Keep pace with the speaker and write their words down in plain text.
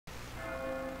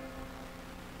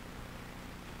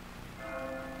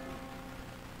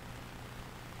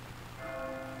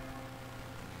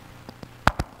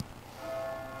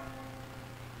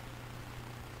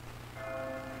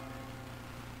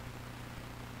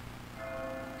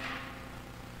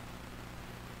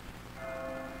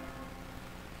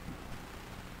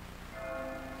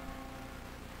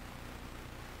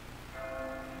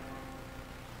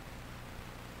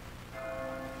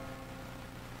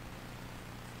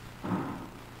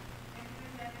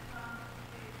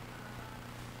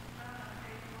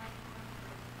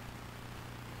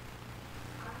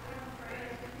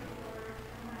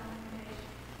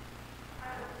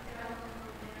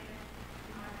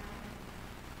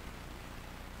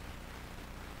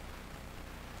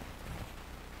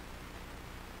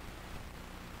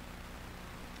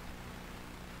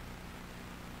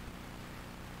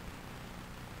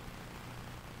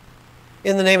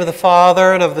In the name of the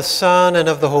Father, and of the Son, and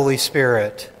of the Holy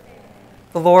Spirit.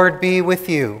 The Lord be with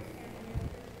you.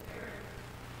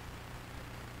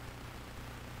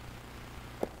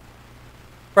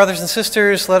 Brothers and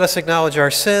sisters, let us acknowledge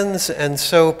our sins and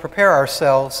so prepare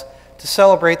ourselves to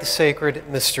celebrate the sacred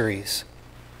mysteries.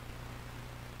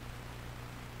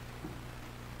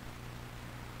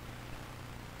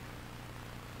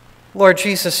 Lord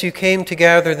Jesus, you came to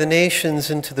gather the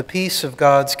nations into the peace of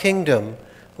God's kingdom.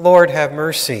 Lord, have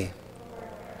mercy.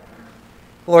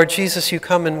 Lord Jesus, you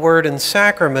come in word and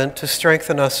sacrament to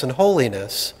strengthen us in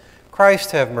holiness.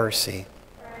 Christ, have mercy.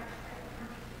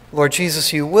 Lord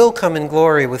Jesus, you will come in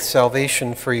glory with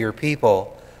salvation for your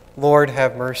people. Lord,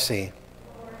 have mercy.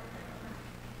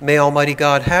 May Almighty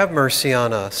God have mercy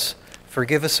on us,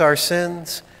 forgive us our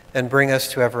sins, and bring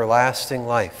us to everlasting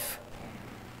life.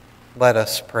 Let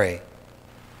us pray.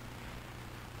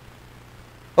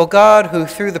 O God, who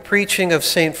through the preaching of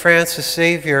St. Francis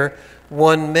Xavier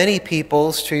won many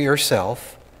peoples to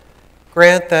yourself,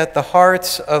 grant that the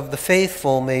hearts of the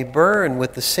faithful may burn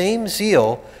with the same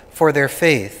zeal for their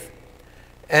faith,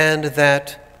 and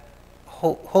that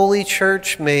Holy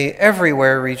Church may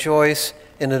everywhere rejoice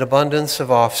in an abundance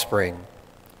of offspring.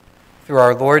 Through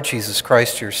our Lord Jesus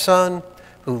Christ, your Son,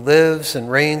 who lives and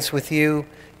reigns with you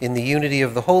in the unity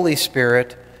of the Holy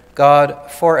Spirit, God,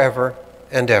 forever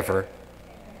and ever.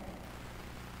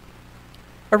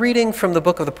 A reading from the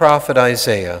book of the prophet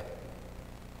Isaiah.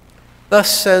 Thus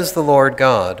says the Lord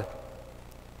God,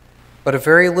 "But a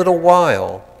very little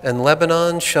while, and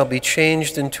Lebanon shall be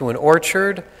changed into an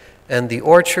orchard, and the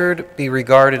orchard be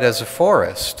regarded as a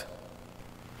forest.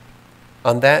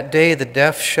 On that day the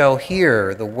deaf shall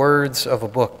hear the words of a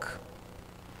book,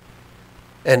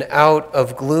 and out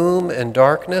of gloom and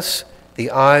darkness the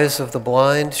eyes of the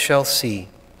blind shall see.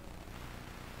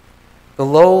 The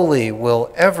lowly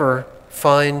will ever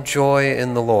find joy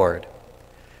in the Lord,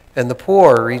 and the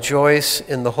poor rejoice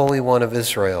in the Holy One of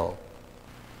Israel.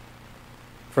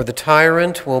 For the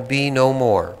tyrant will be no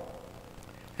more,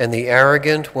 and the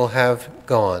arrogant will have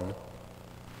gone.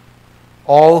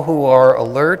 All who are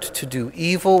alert to do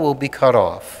evil will be cut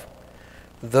off,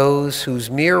 those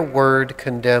whose mere word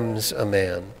condemns a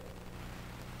man,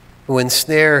 who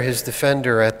ensnare his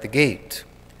defender at the gate,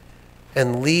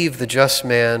 and leave the just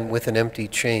man with an empty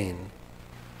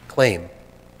claim.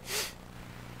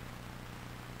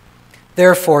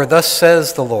 Therefore, thus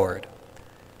says the Lord,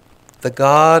 the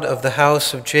God of the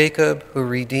house of Jacob, who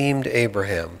redeemed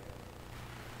Abraham.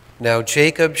 Now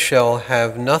Jacob shall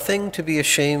have nothing to be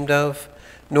ashamed of,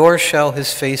 nor shall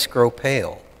his face grow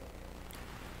pale.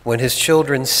 When his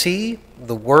children see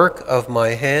the work of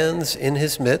my hands in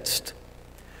his midst,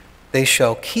 they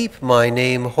shall keep my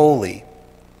name holy.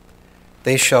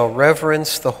 They shall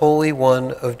reverence the Holy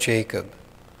One of Jacob,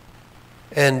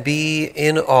 and be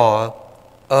in awe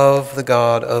of the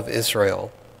God of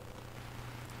Israel.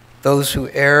 Those who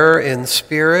err in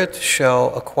spirit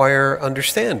shall acquire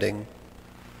understanding,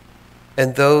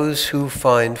 and those who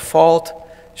find fault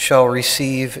shall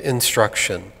receive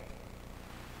instruction."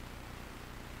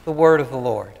 The word of the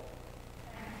Lord.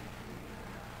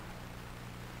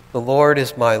 The Lord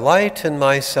is my light and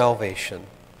my salvation.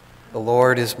 The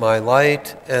Lord is my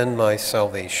light and my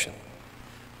salvation.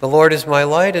 The Lord is my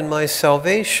light and my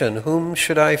salvation. Whom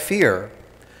should I fear?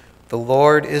 The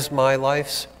Lord is my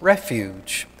life's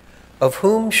refuge. Of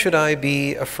whom should I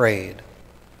be afraid?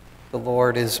 The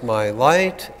Lord is my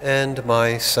light and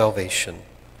my salvation.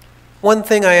 One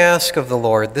thing I ask of the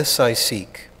Lord, this I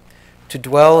seek, to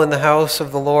dwell in the house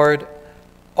of the Lord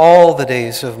all the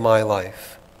days of my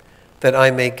life, that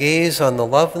I may gaze on the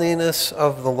loveliness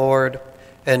of the Lord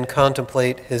and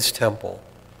contemplate his temple.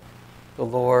 The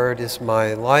Lord is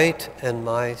my light and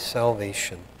my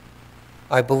salvation.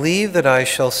 I believe that I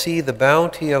shall see the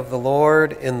bounty of the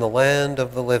Lord in the land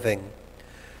of the living.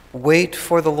 Wait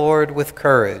for the Lord with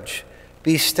courage.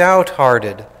 Be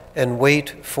stout-hearted and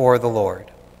wait for the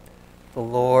Lord. The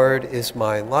Lord is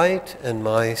my light and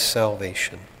my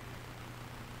salvation.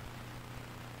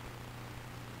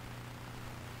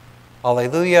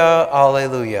 Alleluia,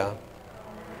 alleluia.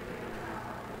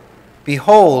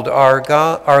 Behold,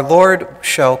 our Lord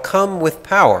shall come with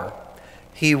power.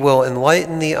 He will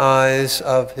enlighten the eyes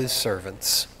of his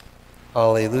servants.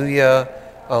 Alleluia,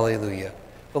 alleluia.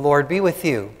 The Lord be with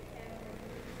you.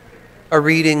 A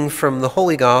reading from the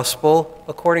Holy Gospel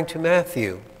according to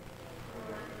Matthew.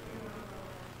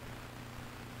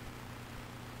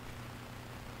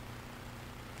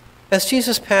 As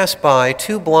Jesus passed by,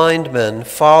 2 blind men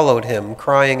followed him,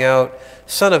 crying out,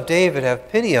 "Son of David,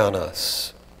 have pity on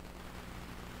us."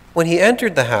 When he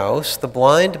entered the house, the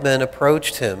blind men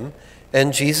approached him,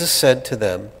 and Jesus said to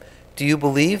them, "Do you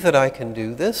believe that I can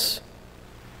do this?"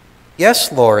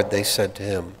 "Yes, Lord," they said to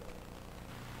him.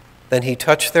 Then he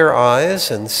touched their eyes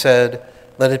and said,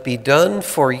 "Let it be done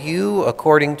for you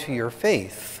according to your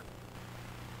faith."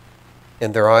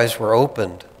 And their eyes were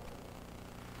opened.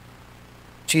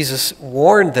 Jesus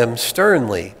warned them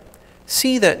sternly,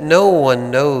 "See that no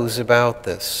one knows about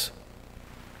this."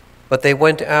 But they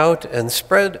went out and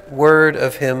spread word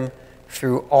of him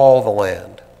through all the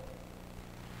land.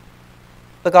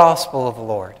 The Gospel of the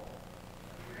Lord.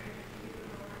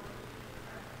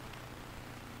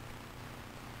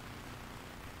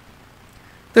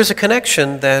 There's a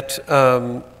connection that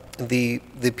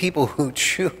the people who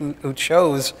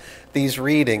chose these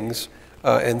readings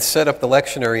and set up the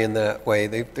lectionary in that way,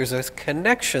 there's a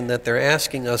connection that they're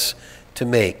asking us to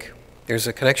make. There's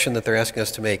a connection that they're asking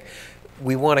us to make.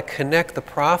 We want to connect the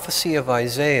prophecy of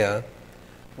Isaiah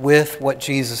with what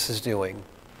Jesus is doing.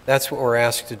 That's what we're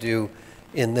asked to do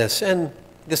in this. And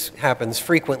this happens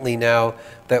frequently now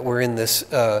that we're in this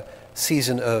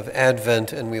season of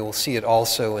Advent, and we will see it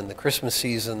also in the Christmas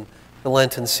season, the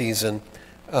Lenten season,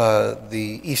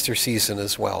 the Easter season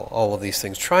as well, all of these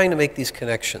things, trying to make these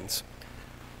connections.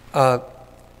 The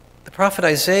prophet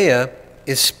Isaiah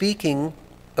is speaking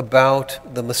about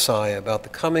the Messiah, about the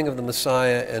coming of the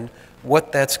Messiah and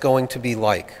what that's going to be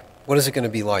like. What is it going to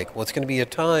be like? Well, it's going to be a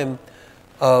time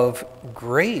of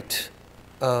great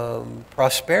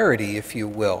prosperity, if you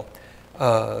will,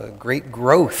 great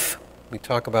growth. We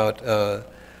talk about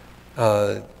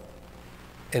an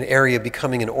area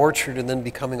becoming an orchard and then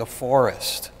becoming a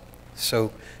forest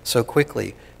so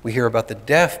quickly. We hear about the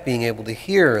deaf being able to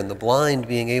hear and the blind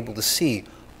being able to see.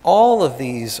 All of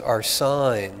these are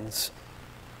signs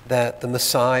that the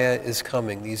Messiah is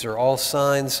coming. These are all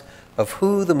signs of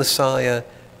who the Messiah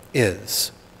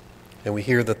is. And we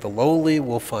hear that the lowly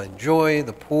will find joy,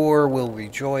 the poor will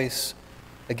rejoice.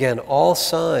 Again, all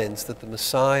signs that the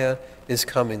Messiah is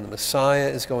coming. The Messiah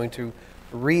is going to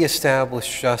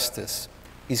reestablish justice.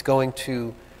 He's going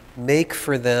to make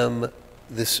for them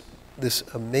this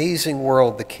amazing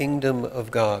world. The kingdom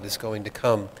of God is going to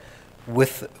come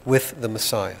with the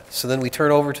Messiah. So then we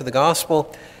turn over to the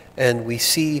gospel and we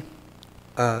see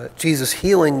Jesus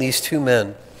healing these two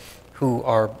men who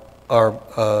are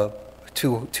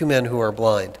two men who are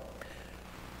blind.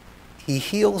 He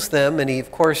heals them, and he,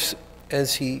 of course,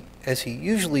 as he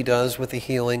usually does with the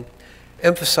healing,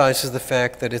 emphasizes the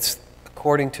fact that it's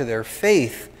according to their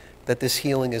faith that this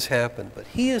healing has happened. But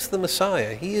he is the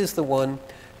Messiah. He is the one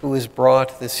who has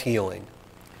brought this healing.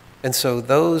 And so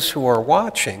those who are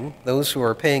watching, those who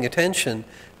are paying attention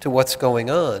to what's going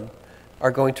on,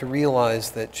 are going to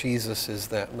realize that Jesus is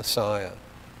that Messiah.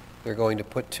 They're going to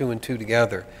put two and two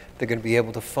together. They're going to be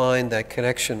able to find that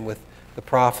connection with the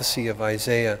prophecy of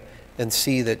Isaiah and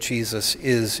see that Jesus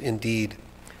is indeed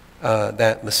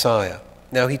that Messiah.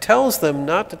 Now, he tells them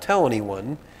not to tell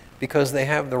anyone because they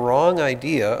have the wrong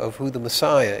idea of who the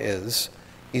Messiah is.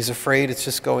 He's afraid it's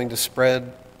just going to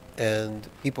spread and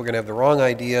people are going to have the wrong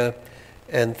idea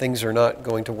and things are not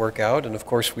going to work out. And of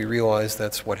course, we realize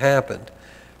that's what happened.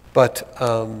 But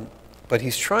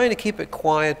he's trying to keep it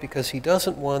quiet because he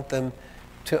doesn't want them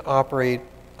to operate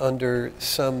under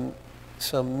some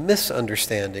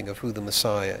misunderstanding of who the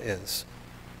Messiah is.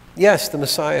 Yes, the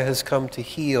Messiah has come to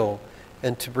heal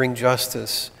and to bring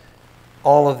justice.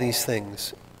 All of these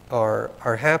things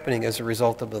are happening as a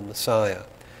result of the Messiah.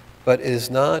 But it is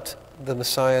not the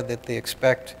Messiah that they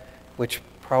expect, which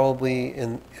probably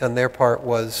on their part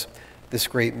was this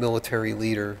great military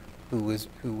leader who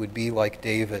would be like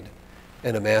David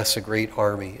and amass a great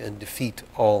army and defeat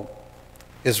all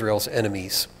Israel's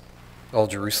enemies, all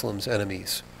Jerusalem's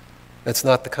enemies. That's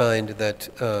not the kind that,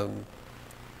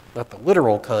 not the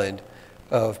literal kind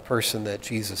of person that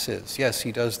Jesus is. Yes,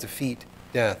 he does defeat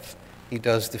death. He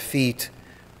does defeat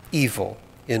evil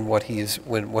in what he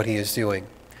is doing.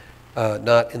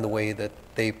 Not in the way that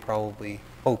they probably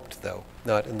hoped, though.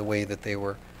 Not in the way that they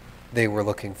were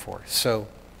looking for. So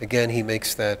again, he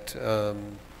makes that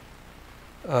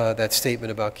that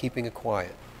statement about keeping it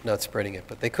quiet, not spreading it.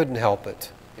 But they couldn't help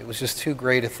it. It was just too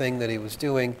great a thing that he was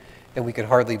doing, and we could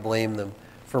hardly blame them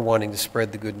for wanting to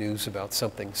spread the good news about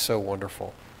something so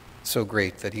wonderful, so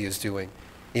great that he is doing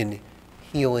in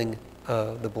healing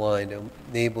the blind,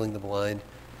 enabling the blind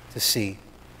to see.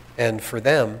 And for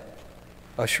them,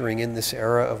 ushering in this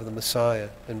era of the Messiah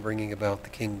and bringing about the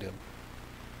kingdom.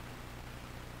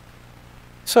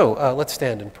 So let's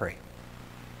stand and pray.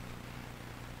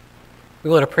 We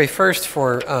want to pray first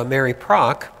for Mary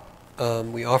Prock.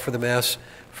 We offer the Mass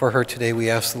for her today. We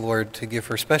ask the Lord to give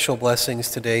her special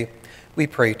blessings today. We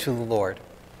pray to the Lord.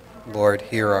 Lord,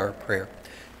 hear our prayer.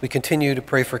 We continue to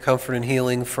pray for comfort and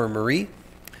healing for Marie,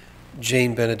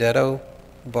 Jane Benedetto,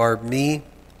 Barb Mee,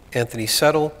 Anthony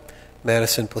Settle,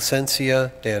 Madison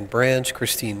Placencia, Dan Branch,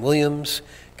 Christine Williams,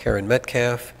 Karen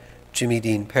Metcalf, Jimmy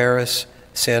Dean Paris,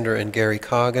 Sandra and Gary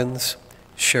Coggins,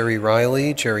 Sherry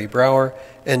Riley, Jerry Brower,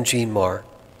 and Jean Marr.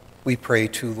 We pray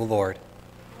to the Lord.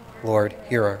 Lord,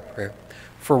 hear our prayer.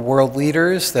 For world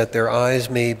leaders, that their eyes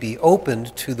may be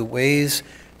opened to the ways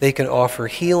they can offer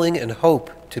healing and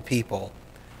hope to people.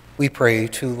 We pray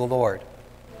to the Lord.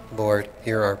 Lord,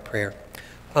 hear our prayer.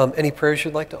 Any prayers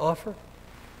you'd like to offer?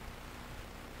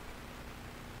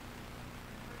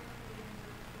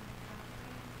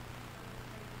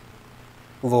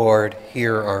 Lord,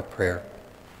 hear our prayer.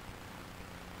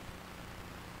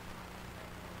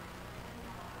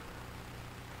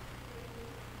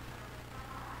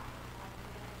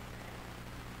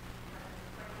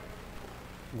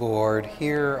 Lord,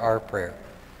 hear our prayer.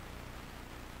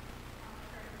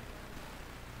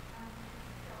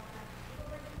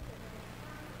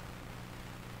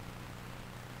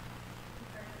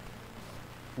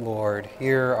 Lord,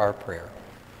 hear our prayer.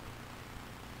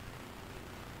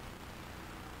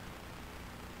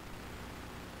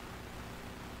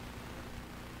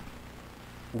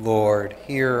 Lord,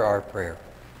 hear our prayer.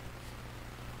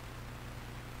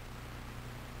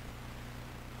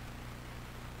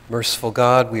 Merciful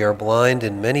God, we are blind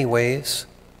in many ways,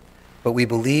 but we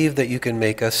believe that you can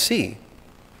make us see.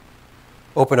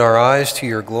 Open our eyes to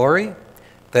your glory,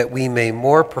 that we may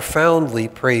more profoundly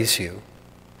praise you,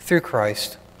 through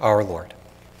Christ our Lord.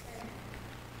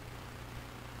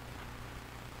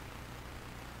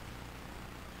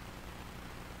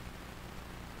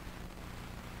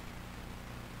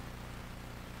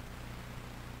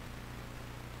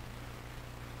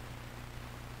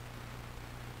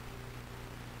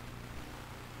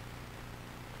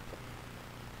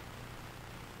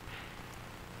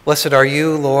 Blessed are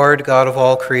you, Lord, God of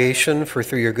all creation, for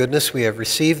through your goodness we have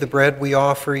received the bread we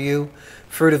offer you,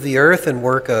 fruit of the earth and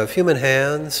work of human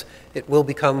hands. It will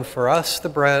become for us the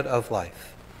bread of life.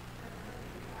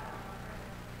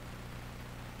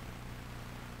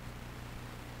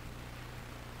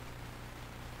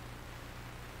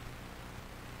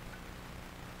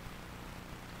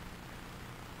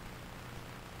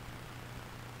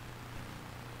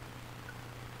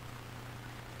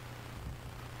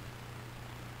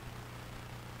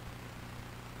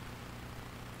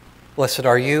 Blessed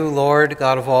are you, Lord,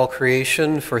 God of all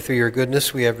creation, for through your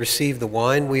goodness we have received the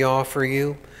wine we offer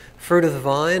you, fruit of the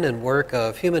vine and work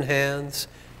of human hands.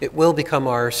 It will become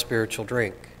our spiritual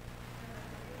drink.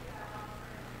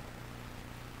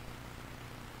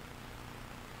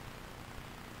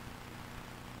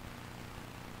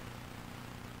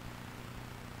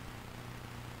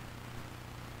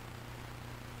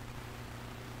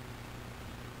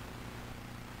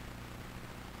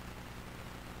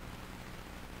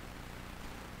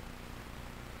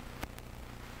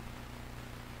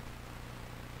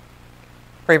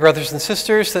 Pray, brothers and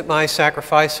sisters, that my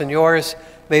sacrifice and yours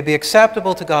may be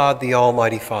acceptable to God, the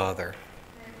Almighty Father.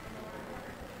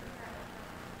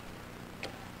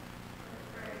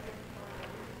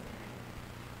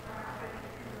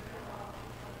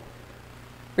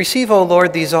 Receive, O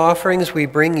Lord, these offerings we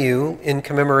bring you in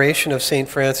commemoration of St.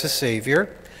 Francis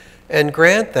Xavier, and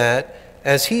grant that,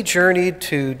 as he journeyed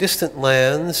to distant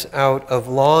lands out of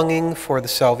longing for the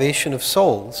salvation of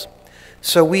souls,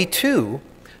 so we too,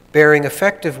 bearing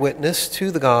effective witness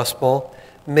to the gospel,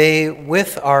 may,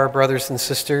 with our brothers and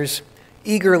sisters,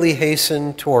 eagerly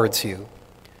hasten towards you.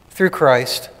 Through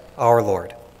Christ our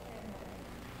Lord.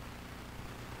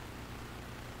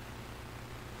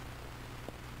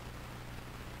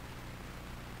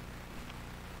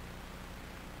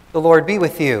 The Lord be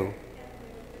with you.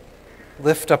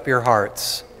 Lift up your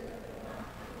hearts.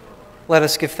 Let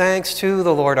us give thanks to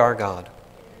the Lord our God.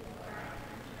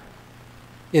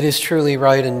 It is truly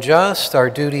right and just, our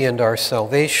duty and our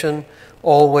salvation,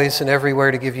 always and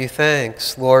everywhere to give you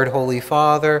thanks, Lord, Holy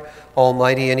Father,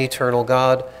 Almighty and eternal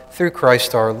God, through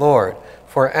Christ our Lord.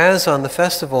 For as on the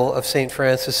festival of St.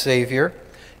 Francis Xavier,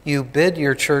 you bid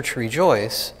your church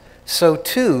rejoice, so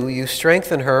too you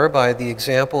strengthen her by the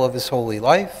example of his holy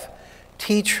life,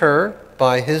 teach her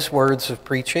by his words of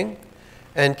preaching,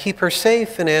 and keep her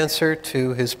safe in answer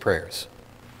to his prayers.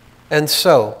 And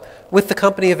so, with the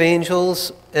company of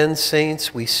angels and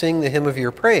saints, we sing the hymn of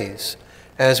your praise,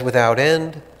 as without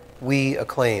end we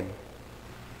acclaim.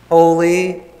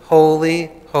 Holy,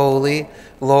 holy, holy,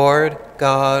 Lord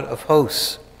God of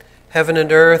hosts, heaven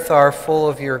and earth are full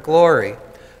of your glory.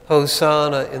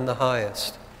 Hosanna in the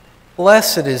highest.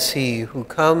 Blessed is he who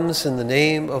comes in the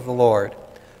name of the Lord.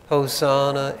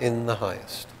 Hosanna in the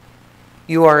highest.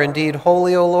 You are indeed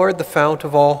holy, O Lord, the fount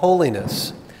of all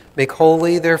holiness. Make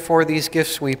holy, therefore, these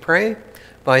gifts, we pray,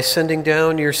 by sending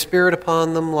down your Spirit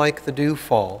upon them like the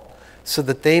dewfall, so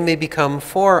that they may become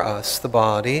for us the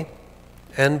body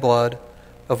and blood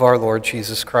of our Lord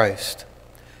Jesus Christ.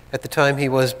 At the time he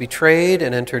was betrayed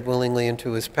and entered willingly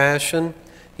into his passion,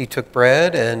 he took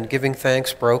bread and, giving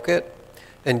thanks, broke it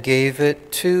and gave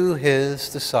it to his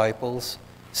disciples,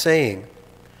 saying,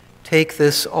 "Take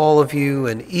this, all of you,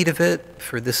 and eat of it,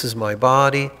 for this is my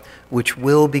body, which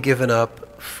will be given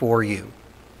up for you."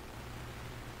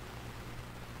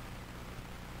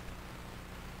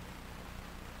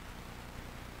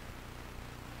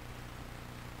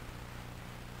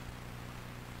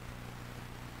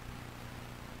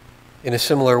 In a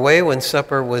similar way, when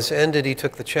supper was ended, he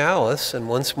took the chalice, and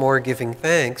once more giving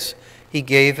thanks, he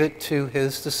gave it to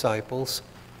his disciples,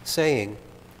 saying,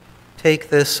 "Take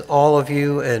this, all of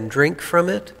you, and drink from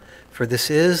it, for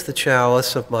this is the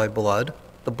chalice of my blood,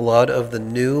 the blood of the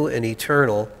new and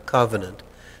eternal covenant,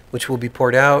 which will be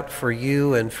poured out for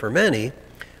you and for many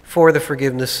for the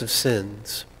forgiveness of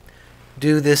sins.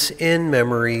 Do this in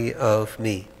memory of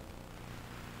me."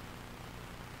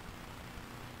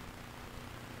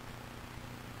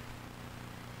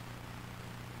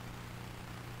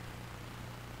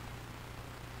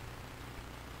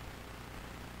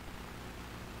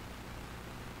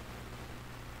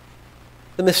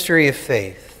 The mystery of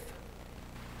faith.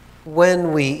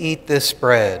 When we eat this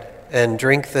bread and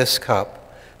drink this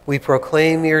cup, we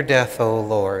proclaim your death, O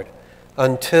Lord,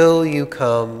 until you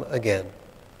come again.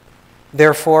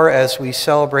 Therefore, as we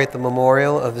celebrate the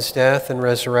memorial of his death and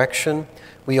resurrection,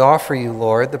 we offer you,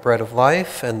 Lord, the bread of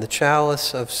life and the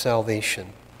chalice of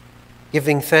salvation,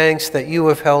 giving thanks that you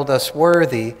have held us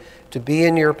worthy to be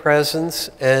in your presence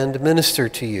and minister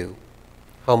to you.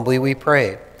 Humbly we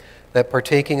pray that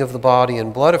partaking of the body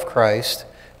and blood of Christ,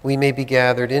 we may be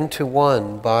gathered into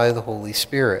one by the Holy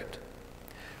Spirit.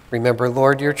 Remember,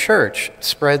 Lord, your church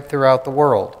spread throughout the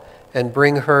world, and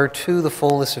bring her to the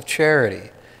fullness of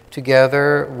charity,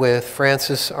 together with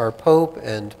Francis our Pope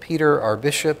and Peter our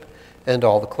Bishop and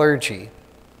all the clergy.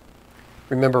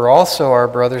 Remember also our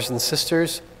brothers and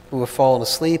sisters who have fallen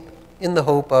asleep in the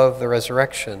hope of the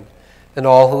resurrection, and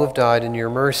all who have died in your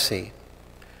mercy.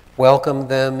 Welcome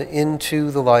them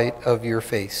into the light of your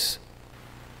face.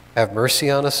 Have mercy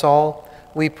on us all,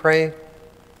 we pray,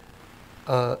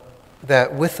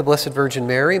 that with the Blessed Virgin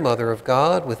Mary, Mother of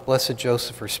God, with Blessed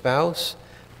Joseph, her spouse,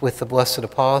 with the blessed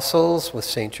apostles, with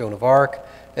Saint Joan of Arc,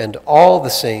 and all the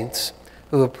saints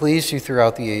who have pleased you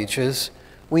throughout the ages,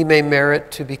 we may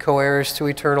merit to be co-heirs to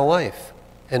eternal life,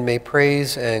 and may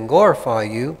praise and glorify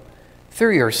you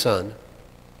through your Son,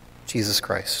 Jesus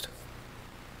Christ.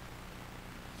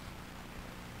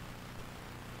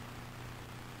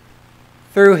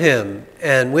 Through him,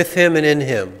 and with him, and in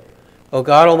him, O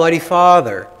God, Almighty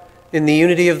Father, in the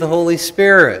unity of the Holy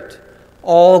Spirit,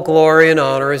 all glory and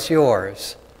honor is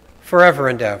yours, forever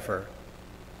and ever.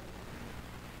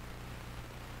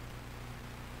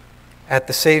 At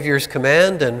the Savior's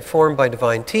command and formed by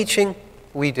divine teaching,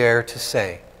 we dare to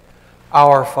say,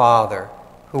 Our Father,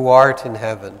 who art in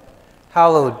heaven,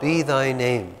 hallowed be thy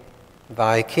name.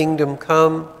 Thy kingdom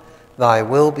come, thy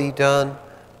will be done,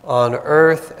 on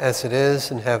earth as it is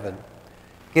in heaven.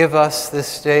 Give us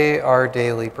this day our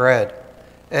daily bread,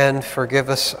 and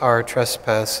forgive us our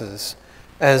trespasses,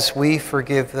 as we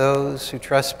forgive those who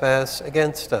trespass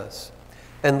against us.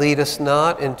 And lead us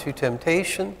not into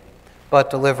temptation, but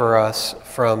deliver us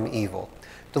from evil.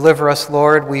 Deliver us,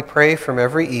 Lord, we pray, from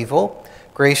every evil.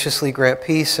 Graciously grant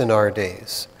peace in our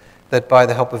days, that by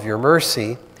the help of your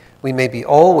mercy we may be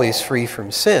always free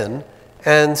from sin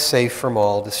and safe from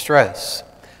all distress,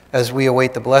 as we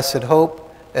await the blessed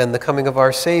hope and the coming of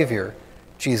our Savior,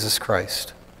 Jesus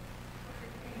Christ.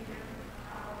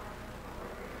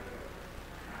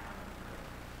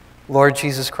 Lord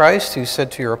Jesus Christ, who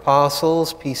said to your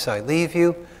apostles, Peace I leave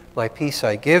you, my peace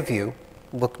I give you,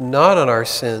 look not on our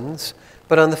sins,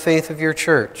 but on the faith of your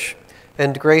church,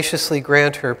 and graciously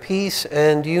grant her peace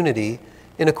and unity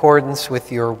in accordance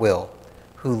with your will,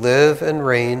 who live and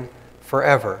reign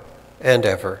forever and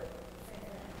ever.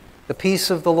 The peace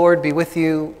of the Lord be with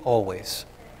you always.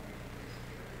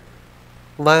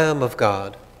 Lamb of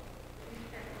God,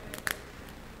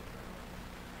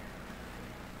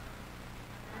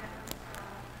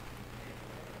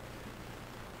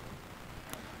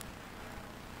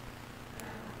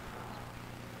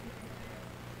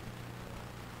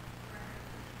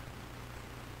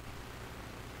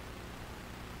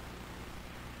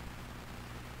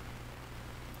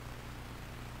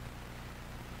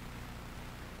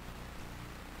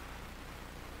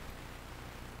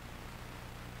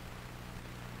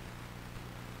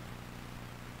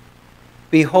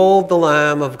 Behold the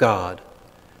Lamb of God.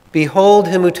 Behold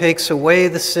him who takes away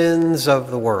the sins of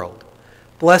the world.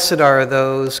 Blessed are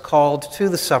those called to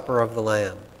the supper of the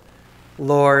Lamb.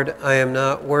 Lord, I am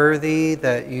not worthy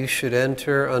that you should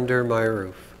enter under my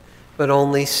roof, but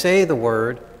only say the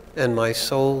word, and my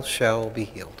soul shall be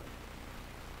healed.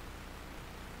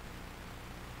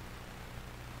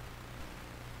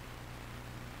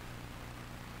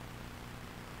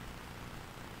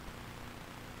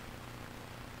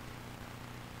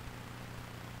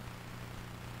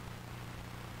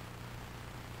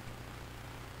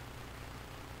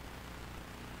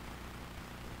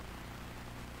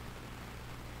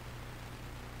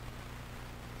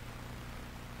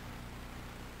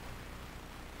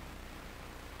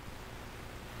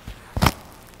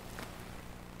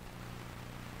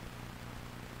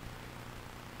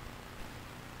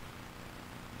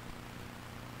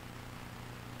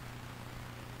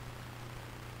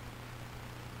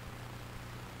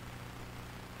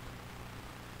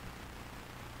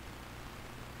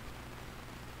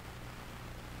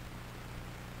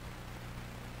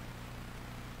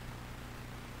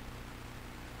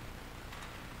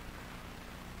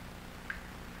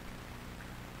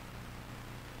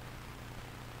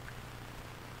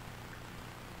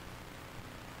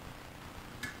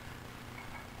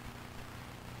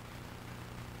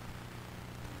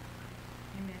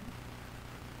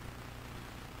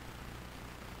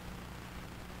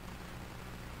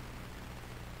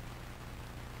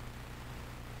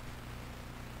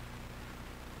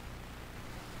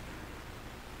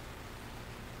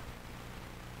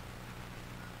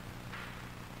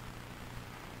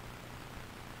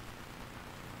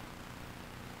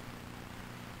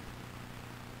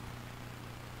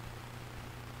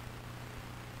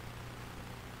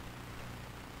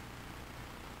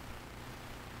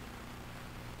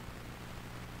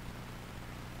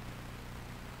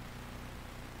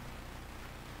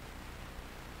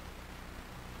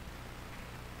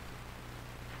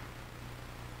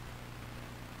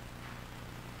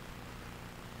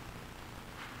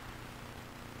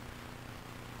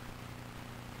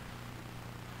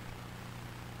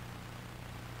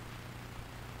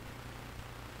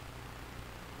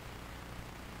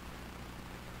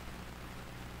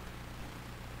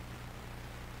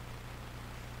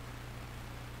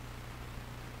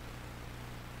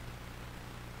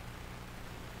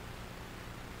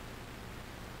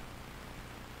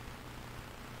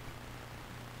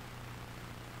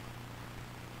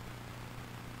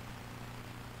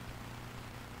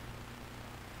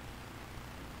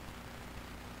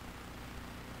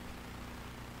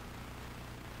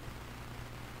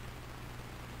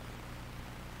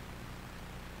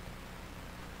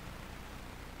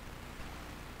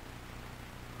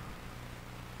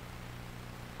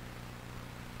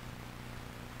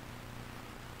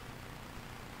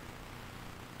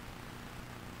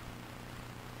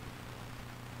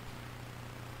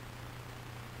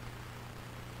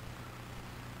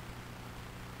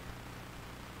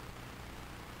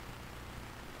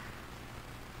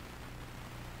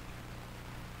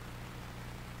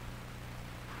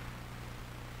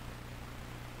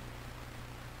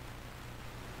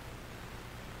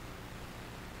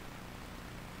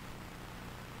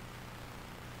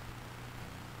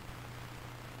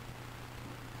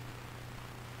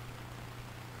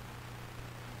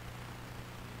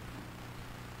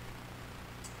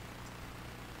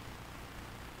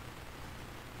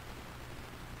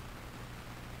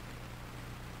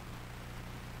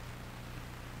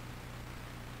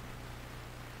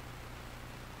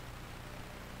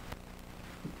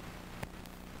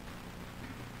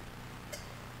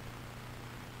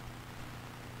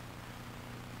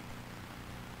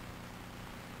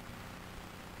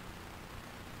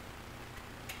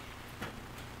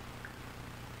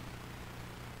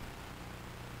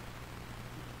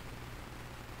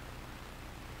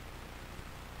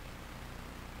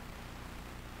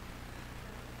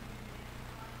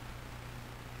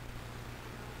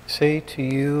 Say to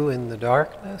you in the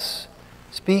darkness,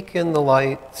 speak in the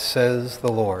light, says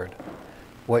the Lord.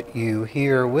 What you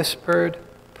hear whispered,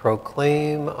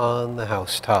 proclaim on the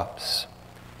housetops.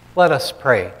 Let us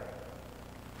pray.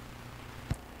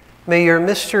 May your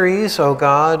mysteries, O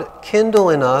God, kindle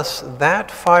in us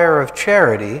that fire of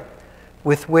charity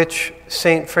with which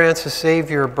St. Francis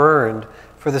Xavier burned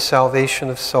for the salvation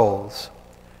of souls,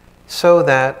 so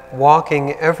that,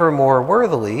 walking ever more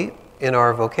worthily in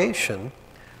our vocation,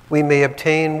 we may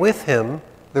obtain with him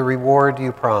the reward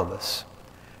you promise,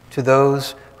 to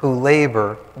those who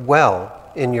labor well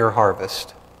in your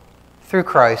harvest. Through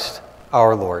Christ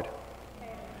our Lord.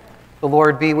 The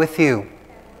Lord be with you.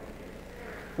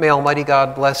 May Almighty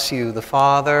God bless you, the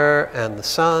Father, and the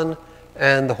Son,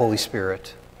 and the Holy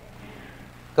Spirit.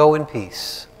 Go in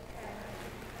peace.